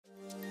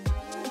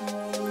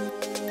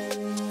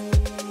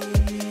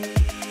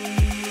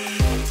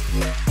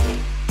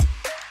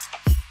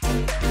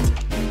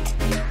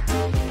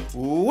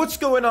What's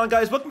going on,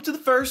 guys? Welcome to the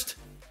first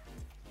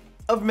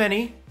of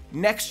many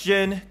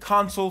next-gen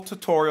console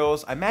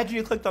tutorials. I imagine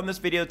you clicked on this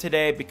video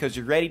today because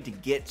you're ready to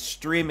get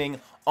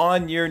streaming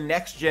on your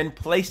next-gen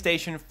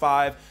PlayStation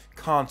 5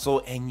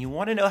 console and you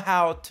want to know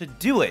how to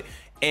do it.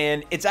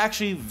 And it's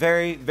actually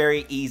very,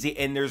 very easy,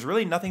 and there's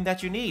really nothing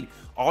that you need.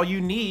 All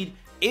you need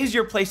is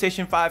your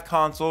PlayStation 5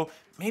 console,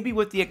 maybe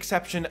with the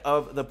exception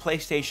of the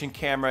PlayStation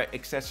camera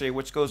accessory,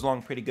 which goes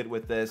along pretty good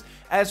with this,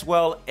 as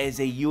well as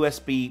a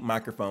USB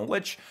microphone,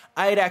 which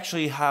I'd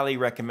actually highly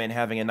recommend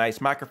having a nice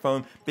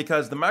microphone,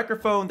 because the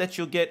microphone that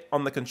you'll get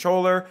on the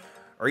controller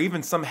or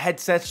even some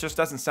headsets just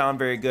doesn't sound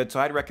very good. So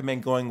I'd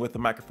recommend going with a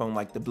microphone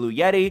like the Blue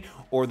Yeti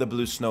or the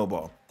Blue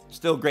Snowball.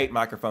 Still great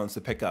microphones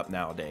to pick up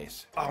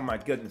nowadays. Oh my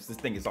goodness, this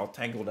thing is all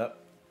tangled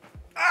up.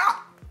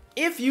 Ah!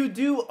 If you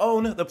do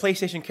own the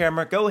PlayStation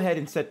camera, go ahead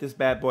and set this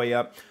bad boy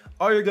up.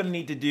 All you're gonna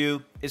need to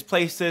do is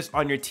place this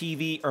on your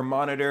TV or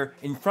monitor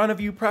in front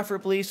of you,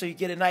 preferably, so you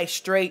get a nice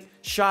straight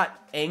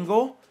shot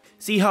angle.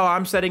 See how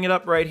I'm setting it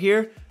up right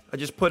here? I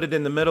just put it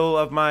in the middle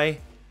of my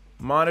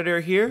monitor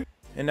here,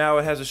 and now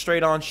it has a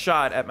straight on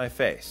shot at my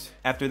face.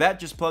 After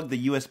that, just plug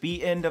the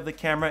USB end of the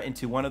camera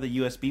into one of the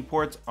USB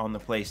ports on the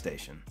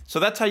PlayStation. So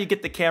that's how you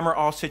get the camera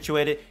all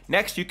situated.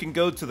 Next, you can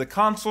go to the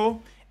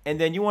console,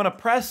 and then you wanna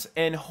press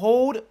and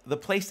hold the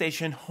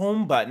PlayStation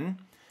home button.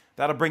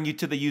 That'll bring you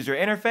to the user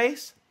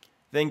interface.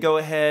 Then go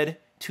ahead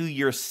to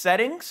your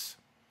settings.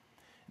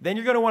 Then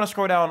you're gonna wanna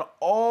scroll down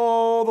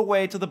all the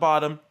way to the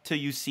bottom till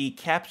you see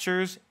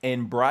captures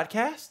and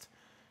broadcast.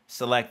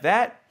 Select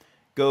that,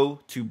 go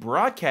to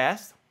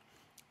broadcast,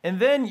 and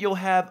then you'll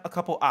have a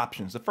couple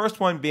options. The first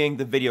one being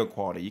the video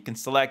quality. You can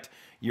select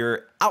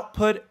your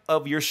output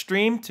of your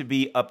stream to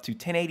be up to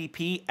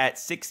 1080p at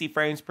 60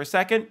 frames per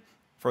second.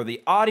 For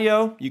the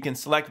audio, you can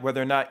select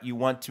whether or not you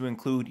want to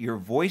include your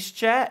voice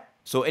chat.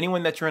 So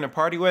anyone that you're in a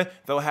party with,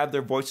 they'll have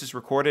their voices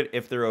recorded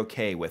if they're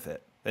okay with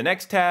it. The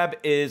next tab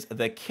is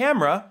the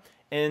camera,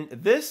 and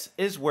this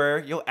is where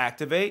you'll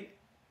activate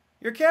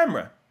your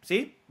camera.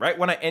 See, right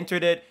when I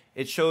entered it,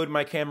 it showed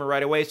my camera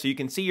right away, so you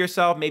can see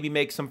yourself, maybe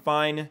make some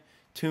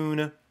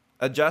fine-tune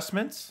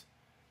adjustments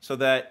so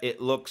that it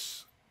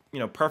looks,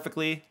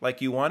 perfectly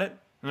like you want it.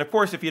 And of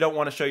course, if you don't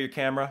want to show your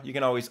camera, you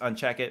can always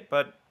uncheck it,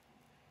 but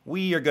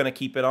we are gonna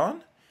keep it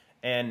on.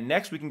 And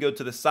next we can go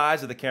to the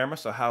size of the camera,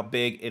 so how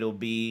big it'll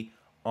be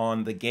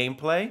on the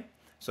gameplay.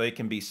 So it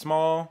can be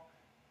small,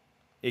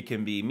 it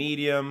can be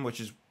medium, which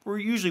is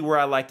usually where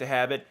I like to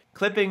have it.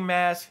 Clipping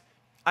mask,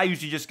 I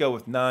usually just go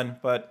with none,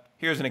 but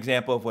here's an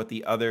example of what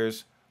the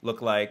others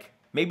look like.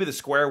 Maybe the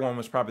square one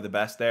was probably the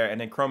best there,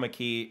 and then chroma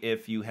key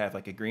if you have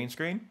like a green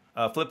screen.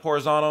 Flip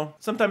horizontal,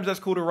 sometimes that's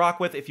cool to rock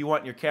with if you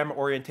want your camera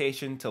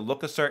orientation to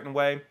look a certain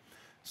way.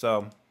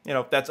 So,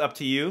 that's up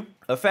to you.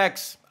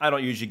 Effects, I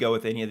don't usually go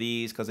with any of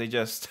these because they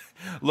just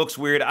looks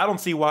weird. I don't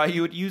see why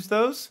you would use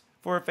those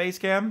for a face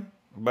cam,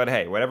 but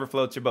hey, whatever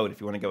floats your boat if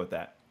you want to go with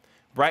that.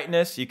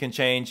 Brightness, you can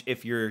change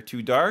if you're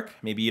too dark.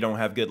 Maybe you don't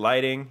have good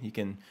lighting. You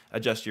can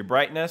adjust your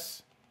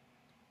brightness.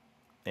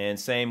 And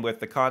same with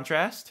the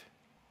contrast.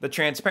 The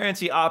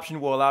transparency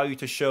option will allow you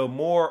to show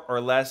more or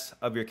less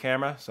of your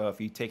camera. So if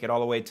you take it all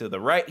the way to the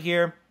right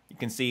here, you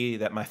can see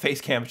that my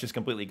face cam is just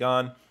completely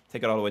gone.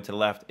 Take it all the way to the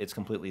left, it's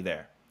completely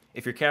there.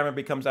 If your camera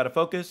becomes out of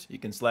focus, you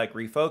can select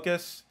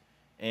refocus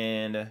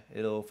and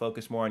it'll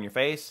focus more on your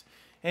face.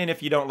 And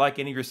if you don't like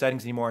any of your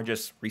settings anymore,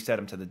 just reset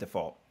them to the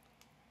default.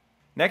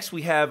 Next,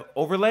 we have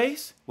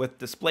overlays. With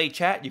display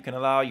chat, you can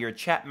allow your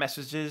chat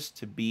messages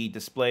to be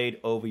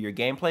displayed over your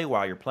gameplay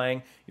while you're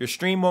playing. Your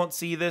stream won't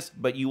see this,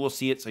 but you will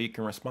see it so you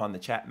can respond to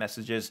chat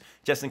messages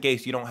just in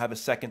case you don't have a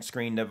second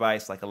screen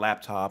device like a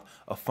laptop,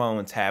 a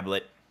phone,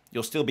 tablet.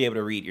 You'll still be able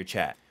to read your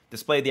chat.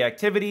 Display the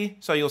activity,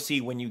 so you'll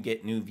see when you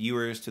get new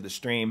viewers to the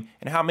stream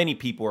and how many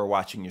people are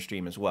watching your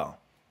stream as well.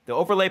 The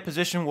overlay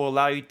position will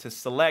allow you to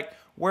select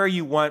where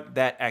you want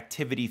that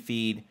activity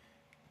feed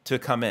to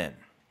come in.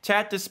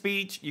 Chat to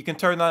speech, you can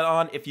turn that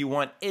on if you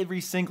want every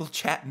single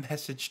chat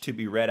message to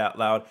be read out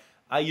loud.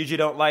 I usually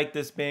don't like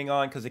this being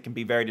on because it can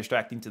be very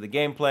distracting to the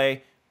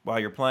gameplay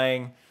while you're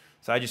playing,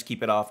 so I just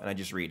keep it off and I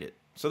just read it.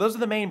 So those are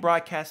the main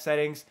broadcast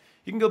settings.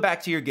 You can go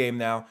back to your game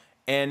now.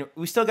 And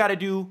we still got to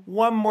do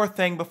one more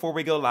thing before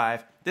we go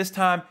live. This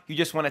time, you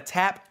just want to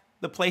tap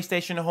the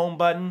PlayStation home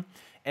button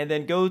and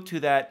then go to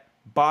that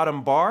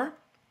bottom bar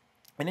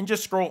and then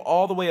just scroll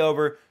all the way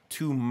over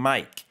to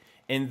mic.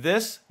 And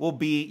this will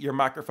be your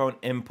microphone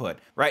input.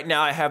 Right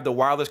now, I have the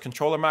wireless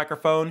controller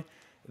microphone.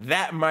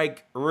 That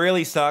mic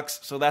really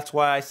sucks, so that's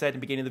why I said in the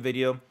beginning of the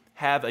video,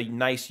 have a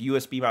nice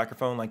USB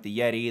microphone like the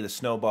Yeti, the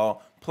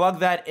Snowball. Plug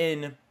that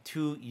in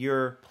to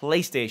your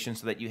PlayStation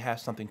so that you have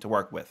something to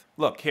work with.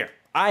 Look, here.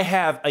 I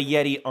have a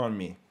Yeti on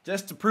me,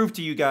 just to prove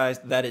to you guys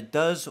that it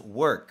does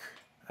work.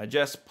 I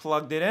just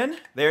plugged it in.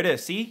 There it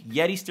is. See?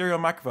 Yeti stereo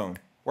microphone.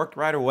 Worked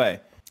right away.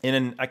 And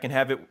then I can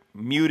have it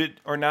muted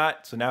or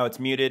not. So now it's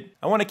muted.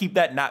 I want to keep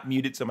that not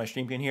muted so my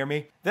stream can hear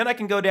me. Then I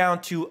can go down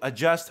to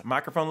adjust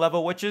microphone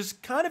level, which is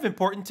kind of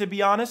important to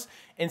be honest.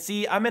 And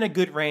see, I'm in a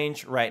good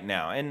range right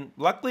now. And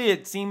luckily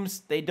it seems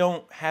they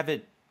don't have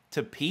it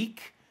to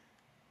peak.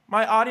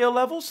 my audio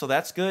levels, so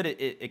that's good.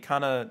 It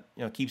kind of,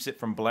 you know, keeps it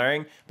from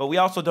blaring, but we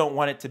also don't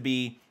want it to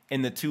be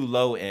in the too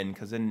low end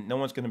because then no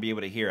one's going to be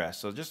able to hear us.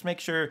 So just make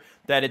sure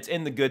that it's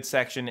in the good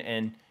section,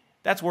 and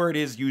that's where it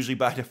is usually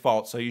by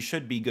default, so you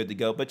should be good to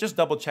go, but just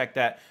double check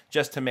that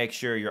just to make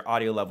sure your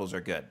audio levels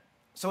are good.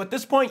 So at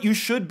this point, you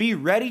should be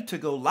ready to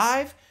go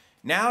live.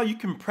 Now you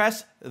can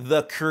press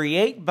the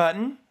create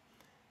button.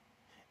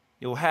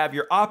 You'll have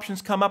your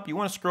options come up. You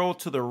want to scroll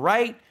to the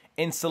right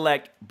and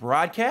select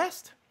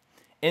broadcast.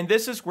 And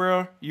this is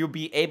where you'll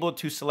be able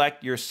to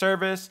select your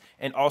service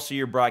and also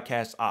your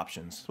broadcast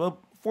options. Well,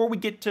 before we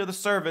get to the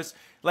service,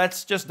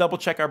 let's just double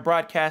check our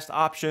broadcast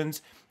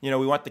options. You know,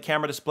 we want the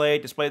camera display,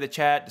 display the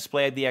chat,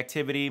 display the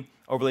activity,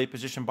 overlay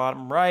position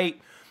bottom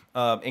right,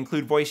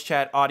 include voice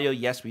chat, audio,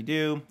 yes we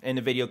do, and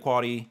the video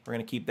quality, we're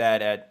gonna keep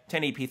that at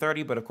 1080p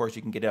 30, but of course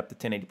you can get it up to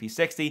 1080p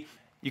 60.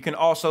 You can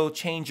also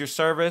change your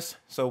service,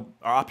 so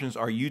our options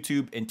are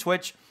YouTube and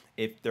Twitch.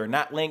 If they're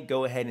not linked,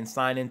 go ahead and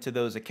sign into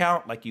those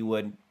accounts like you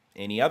would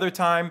any other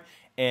time,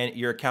 and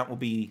your account will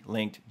be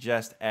linked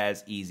just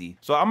as easy.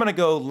 So I'm gonna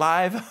go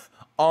live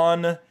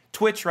on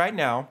Twitch right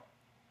now,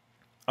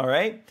 all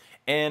right?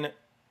 And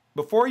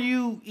before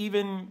you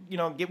even, you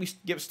know,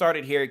 get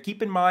started here,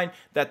 keep in mind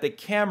that the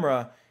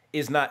camera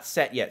is not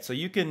set yet. So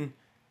you can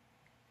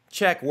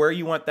check where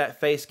you want that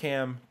face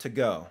cam to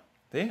go.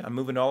 See, I'm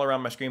moving all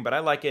around my screen, but I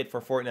like it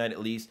for Fortnite at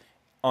least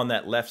on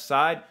that left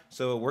side.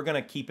 So we're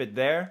gonna keep it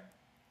there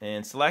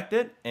and select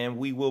it, and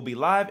we will be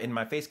live, and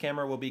my face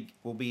camera will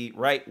be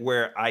right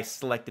where I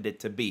selected it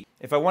to be.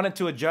 If I wanted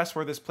to adjust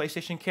where this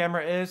PlayStation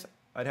camera is,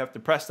 I'd have to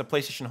press the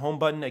PlayStation home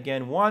button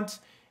again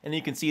once, and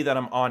you can see that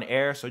I'm on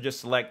air, so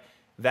just select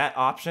that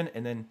option,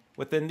 and then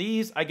within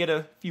these, I get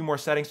a few more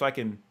settings so I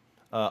can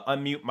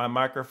unmute my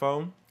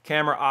microphone,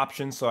 camera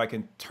options so I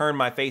can turn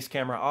my face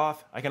camera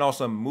off. I can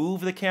also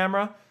move the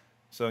camera,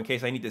 so in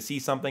case I need to see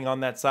something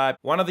on that side.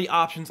 One of the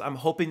options I'm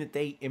hoping that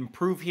they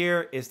improve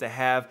here is to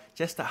have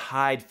just a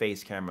hide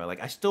face camera.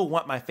 Like, I still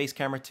want my face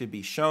camera to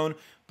be shown,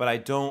 but I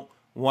don't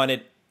want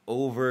it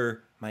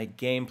over my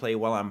gameplay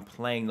while I'm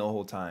playing the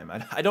whole time.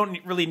 I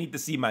don't really need to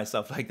see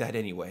myself like that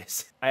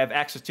anyways. I have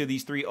access to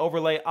these 3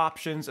 overlay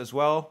options as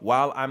well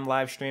while I'm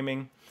live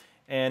streaming.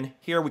 And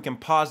here we can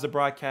pause the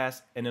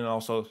broadcast and then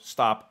also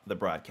stop the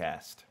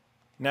broadcast.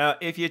 Now,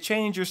 if you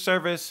change your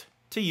service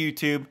to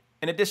YouTube,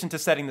 in addition to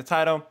setting the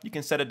title, you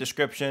can set a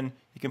description,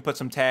 you can put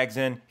some tags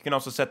in, you can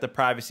also set the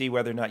privacy,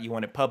 whether or not you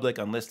want it public,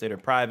 unlisted, or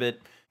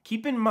private.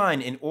 Keep in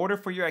mind, in order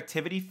for your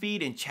activity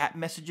feed and chat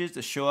messages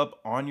to show up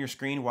on your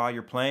screen while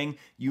you're playing,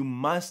 you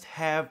must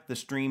have the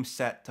stream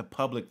set to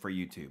public for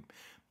YouTube.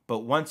 But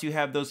once you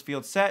have those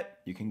fields set,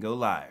 you can go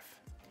live.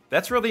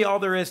 That's really all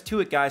there is to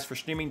it, guys, for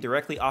streaming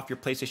directly off your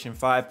PlayStation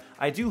 5.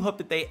 I do hope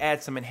that they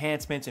add some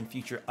enhancements and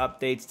future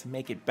updates to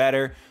make it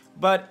better,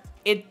 but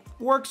it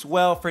works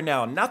well for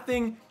now.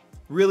 Nothing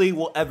really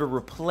will ever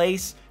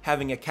replace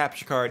having a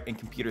capture card and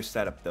computer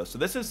setup though. So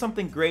this is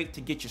something great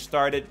to get you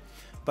started,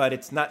 but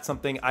it's not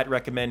something I'd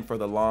recommend for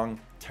the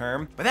long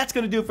term. But that's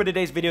gonna do it for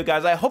today's video,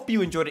 guys. I hope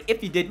you enjoyed it.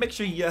 If you did, make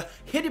sure you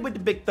hit it with the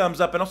big thumbs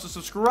up and also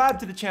subscribe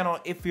to the channel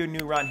if you're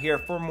new around here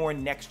for more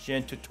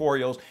next-gen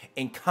tutorials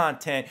and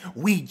content.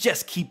 We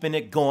just keeping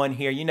it going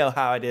here. You know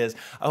how it is.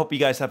 I hope you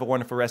guys have a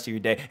wonderful rest of your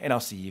day, and I'll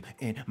see you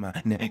in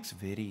my next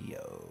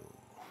video.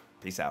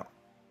 Peace out.